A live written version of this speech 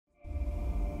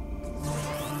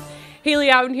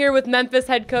Haley Outen here with Memphis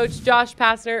head coach Josh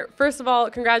Pastner. First of all,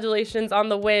 congratulations on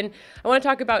the win. I want to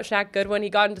talk about Shaq Goodwin. He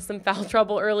got into some foul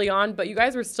trouble early on, but you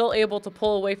guys were still able to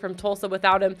pull away from Tulsa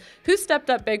without him. Who stepped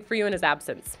up big for you in his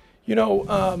absence? You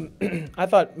know, I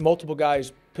thought multiple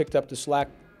guys picked up the slack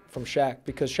from Shaq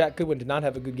because Shaq Goodwin did not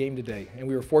have a good game today, and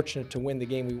we were fortunate to win the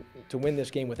game. To win this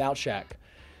game without Shaq.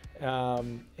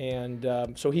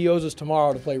 So he owes us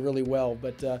tomorrow to play really well.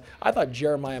 But I thought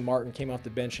Jeremiah Martin came off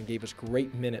the bench and gave us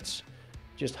great minutes,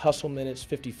 just hustle minutes,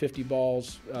 50-50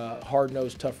 balls,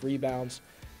 hard-nosed, tough rebounds.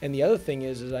 And the other thing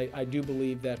is I do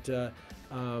believe that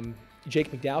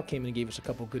Jake McDowell came in and gave us a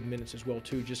couple good minutes as well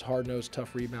too, just hard-nosed,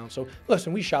 tough rebounds. So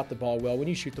listen, we shot the ball well. When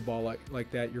you shoot the ball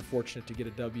like that, you're fortunate to get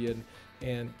a W,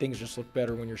 and things just look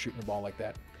better when you're shooting the ball like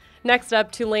that. Next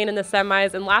up, Tulane in the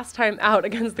semis, and last time out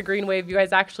against the Green Wave, you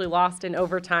guys actually lost in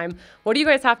overtime. What do you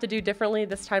guys have to do differently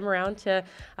this time around to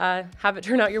have it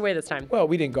turn out your way this time? Well,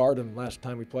 we didn't guard them last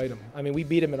time we played them. I mean, we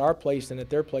beat them at our place, and at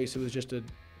their place, it was just a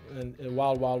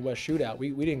wild, wild west shootout.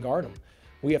 We didn't guard them.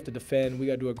 We have to defend. We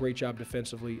got to do a great job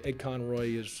defensively. Ed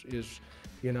Conroy is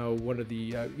one of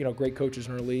the great coaches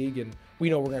in our league, and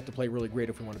we know we're going to have to play really great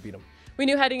if we want to beat them. We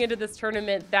knew heading into this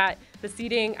tournament that the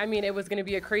seeding, it was going to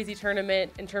be a crazy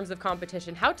tournament in terms of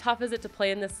competition. How tough is it to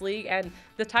play in this league? And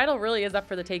the title really is up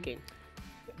for the taking.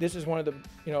 This is one of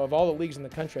the, of all the leagues in the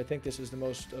country, I think this is the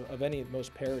most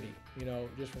parity.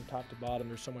 Just from top to bottom,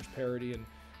 there's so much parity.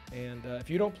 And if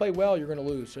you don't play well, you're going to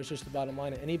lose. So it's just the bottom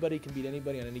line. Anybody can beat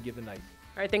anybody on any given night.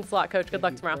 All right, thanks a lot, Coach. Good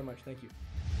luck tomorrow. Thank you very much. Thank you.